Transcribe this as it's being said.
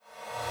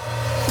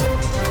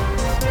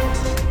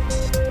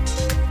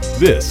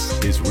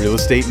This is Real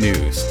Estate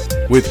News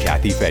with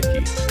Kathy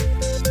Fettke.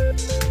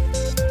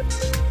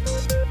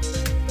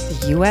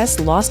 The U.S.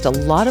 lost a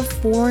lot of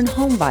foreign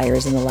home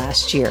buyers in the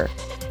last year.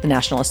 The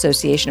National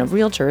Association of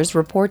Realtors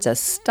reports a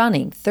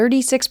stunning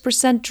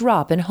 36%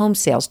 drop in home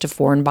sales to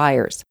foreign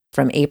buyers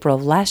from April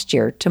of last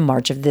year to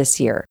March of this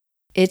year.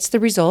 It's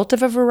the result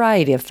of a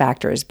variety of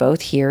factors,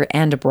 both here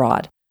and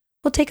abroad.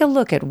 We'll take a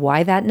look at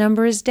why that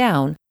number is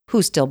down,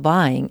 who's still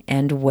buying,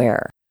 and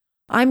where.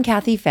 I'm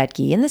Kathy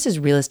Fettke, and this is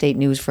Real Estate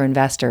News for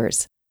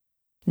Investors.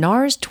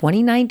 NAR's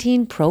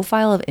 2019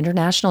 Profile of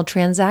International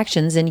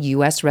Transactions in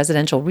U.S.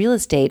 Residential Real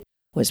Estate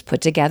was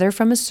put together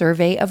from a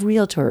survey of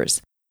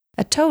realtors.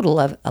 A total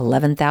of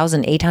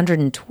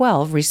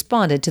 11,812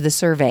 responded to the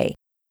survey.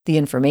 The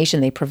information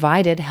they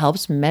provided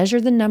helps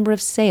measure the number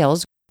of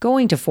sales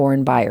going to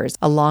foreign buyers,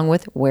 along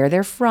with where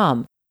they're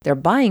from, their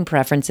buying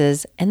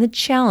preferences, and the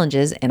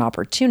challenges and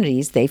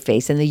opportunities they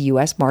face in the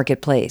U.S.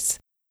 marketplace.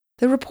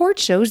 The report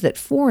shows that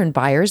foreign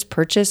buyers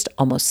purchased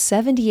almost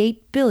 $78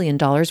 billion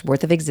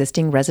worth of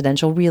existing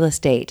residential real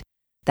estate.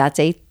 That's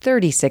a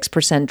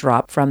 36%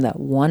 drop from the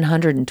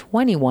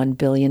 $121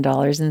 billion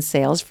in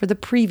sales for the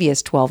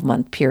previous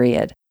 12-month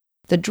period.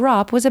 The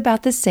drop was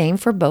about the same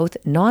for both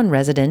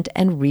non-resident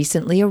and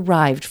recently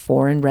arrived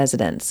foreign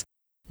residents.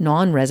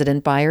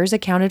 Non-resident buyers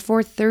accounted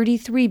for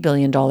 $33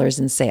 billion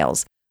in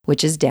sales,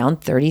 which is down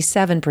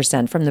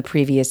 37% from the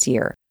previous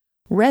year.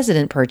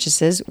 Resident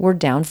purchases were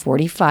down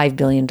 $45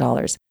 billion.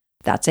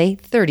 That's a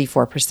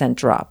 34%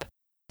 drop.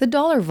 The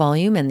dollar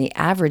volume and the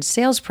average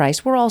sales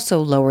price were also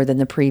lower than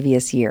the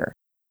previous year.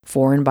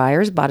 Foreign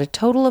buyers bought a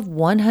total of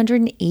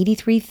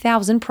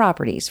 183,000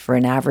 properties for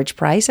an average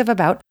price of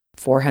about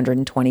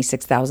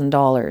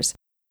 $426,000.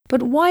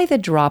 But why the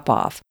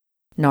drop-off?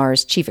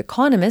 NAR's chief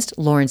economist,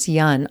 Lawrence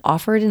Yun,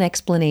 offered an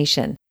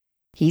explanation.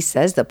 He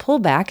says the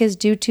pullback is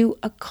due to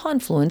a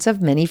confluence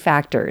of many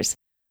factors.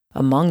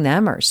 Among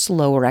them are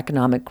slower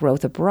economic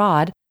growth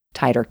abroad,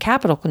 tighter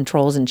capital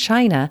controls in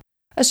China,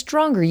 a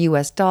stronger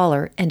U.S.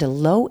 dollar, and a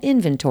low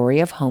inventory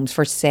of homes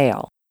for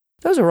sale.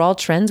 Those are all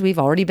trends we've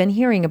already been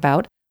hearing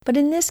about, but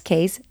in this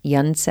case,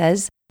 Yun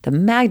says the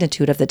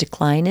magnitude of the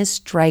decline is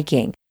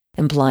striking,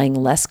 implying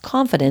less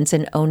confidence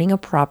in owning a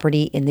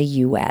property in the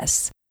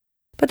U.S.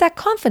 But that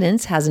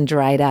confidence hasn't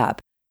dried up.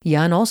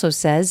 Yun also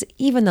says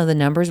even though the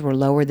numbers were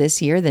lower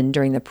this year than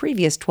during the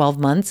previous 12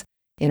 months,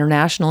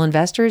 international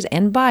investors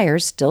and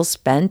buyers still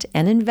spent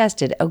and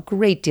invested a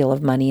great deal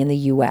of money in the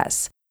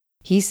U.S.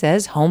 He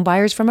says home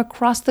buyers from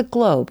across the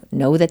globe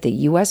know that the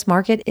U.S.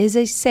 market is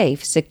a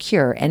safe,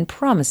 secure, and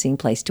promising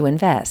place to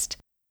invest.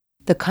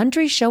 The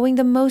country showing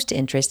the most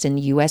interest in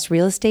U.S.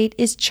 real estate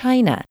is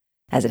China,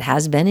 as it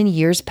has been in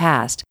years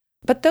past.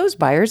 But those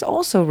buyers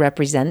also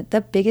represent the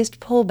biggest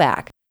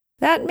pullback.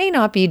 That may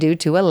not be due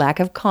to a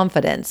lack of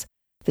confidence.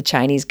 The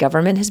Chinese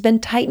government has been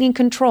tightening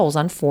controls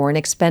on foreign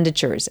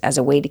expenditures as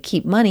a way to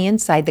keep money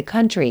inside the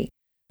country.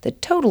 The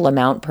total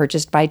amount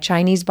purchased by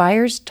Chinese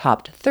buyers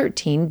topped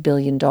 $13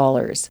 billion.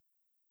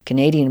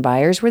 Canadian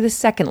buyers were the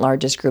second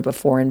largest group of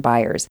foreign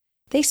buyers.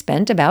 They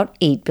spent about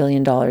 $8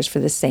 billion for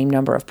the same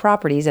number of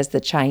properties as the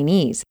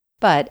Chinese,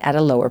 but at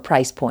a lower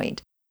price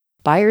point.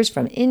 Buyers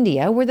from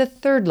India were the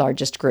third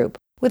largest group,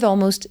 with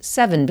almost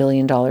 $7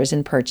 billion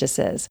in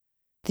purchases.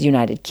 The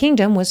United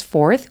Kingdom was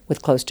fourth,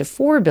 with close to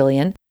 $4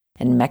 billion,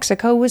 and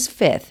Mexico was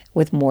fifth,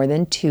 with more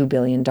than $2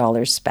 billion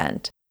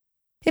spent.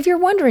 If you're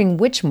wondering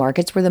which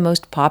markets were the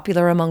most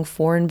popular among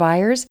foreign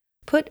buyers,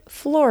 put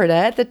Florida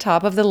at the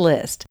top of the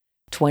list.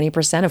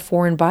 20% of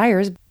foreign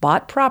buyers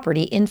bought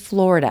property in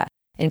Florida,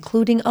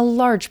 including a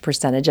large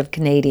percentage of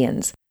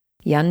Canadians.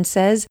 Yun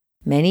says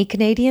many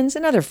Canadians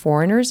and other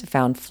foreigners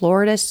found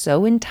Florida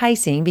so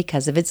enticing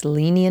because of its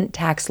lenient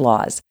tax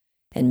laws,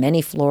 and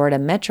many Florida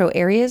metro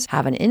areas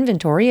have an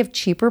inventory of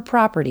cheaper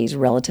properties,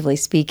 relatively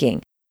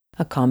speaking,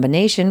 a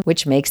combination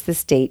which makes the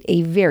state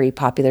a very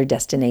popular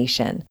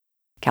destination.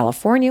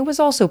 California was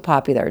also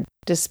popular,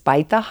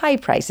 despite the high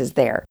prices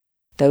there.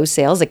 Those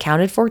sales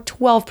accounted for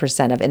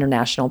 12% of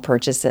international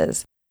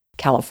purchases.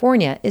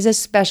 California is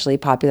especially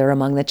popular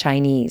among the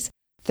Chinese.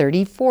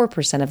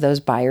 34% of those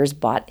buyers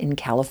bought in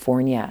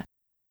California.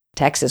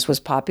 Texas was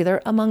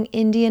popular among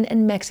Indian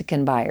and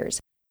Mexican buyers.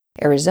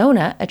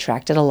 Arizona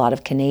attracted a lot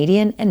of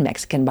Canadian and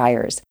Mexican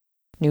buyers.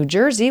 New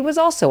Jersey was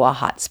also a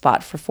hot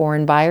spot for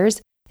foreign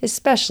buyers,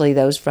 especially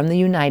those from the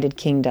United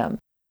Kingdom.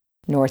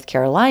 North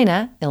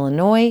Carolina,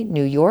 Illinois,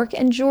 New York,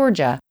 and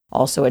Georgia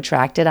also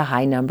attracted a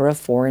high number of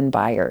foreign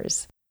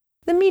buyers.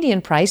 The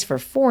median price for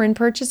foreign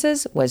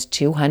purchases was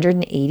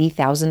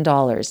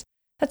 $280,000.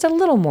 That's a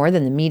little more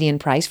than the median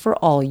price for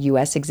all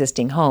U.S.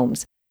 existing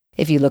homes.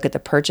 If you look at the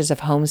purchase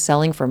of homes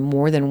selling for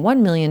more than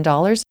 $1 million,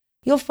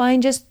 you'll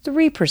find just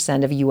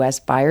 3% of U.S.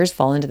 buyers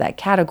fall into that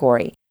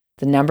category.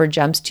 The number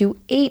jumps to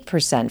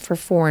 8% for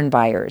foreign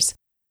buyers.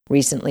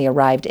 Recently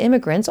arrived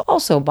immigrants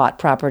also bought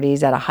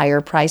properties at a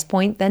higher price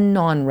point than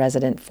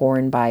non-resident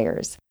foreign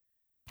buyers.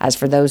 As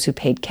for those who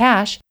paid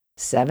cash,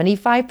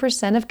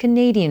 75% of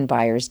Canadian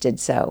buyers did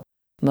so.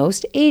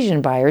 Most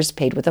Asian buyers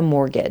paid with a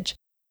mortgage.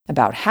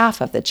 About half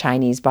of the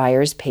Chinese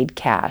buyers paid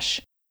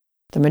cash.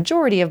 The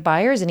majority of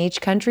buyers in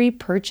each country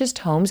purchased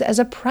homes as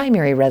a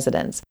primary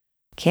residence.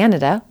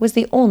 Canada was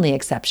the only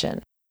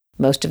exception.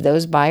 Most of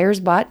those buyers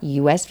bought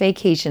U.S.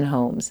 vacation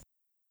homes.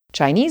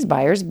 Chinese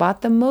buyers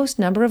bought the most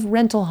number of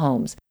rental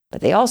homes,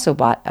 but they also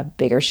bought a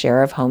bigger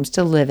share of homes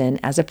to live in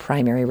as a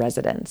primary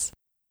residence.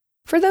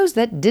 For those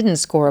that didn't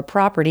score a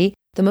property,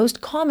 the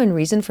most common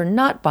reason for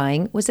not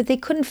buying was that they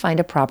couldn't find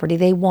a property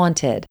they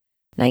wanted.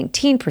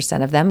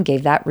 19% of them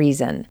gave that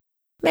reason.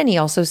 Many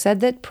also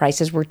said that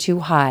prices were too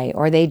high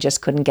or they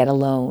just couldn't get a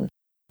loan.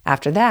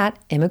 After that,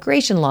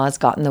 immigration laws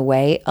got in the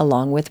way,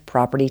 along with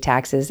property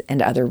taxes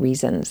and other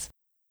reasons.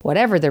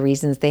 Whatever the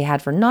reasons they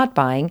had for not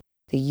buying,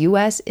 the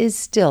U.S. is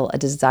still a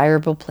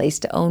desirable place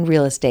to own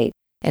real estate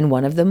and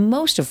one of the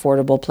most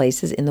affordable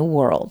places in the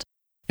world.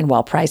 And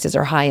while prices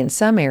are high in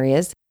some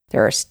areas,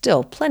 there are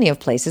still plenty of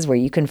places where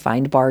you can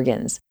find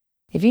bargains.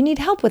 If you need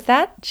help with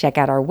that, check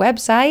out our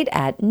website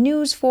at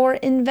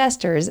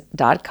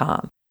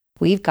newsforinvestors.com.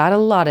 We've got a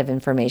lot of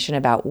information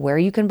about where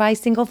you can buy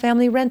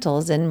single-family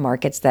rentals in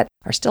markets that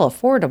are still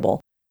affordable,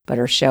 but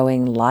are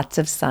showing lots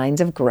of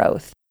signs of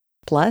growth.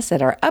 Plus,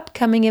 at our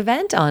upcoming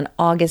event on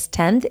August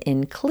 10th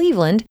in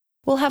Cleveland,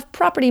 we'll have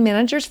property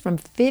managers from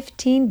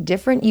 15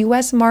 different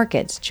U.S.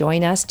 markets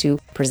join us to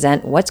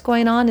present what's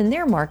going on in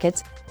their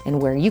markets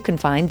and where you can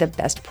find the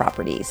best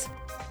properties.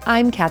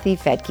 I'm Kathy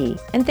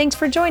Fettke, and thanks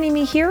for joining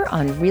me here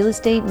on Real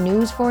Estate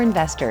News for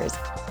Investors.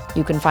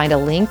 You can find a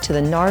link to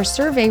the NAR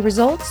survey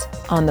results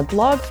on the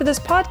blog for this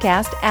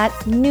podcast at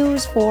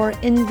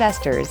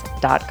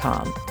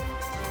newsforinvestors.com.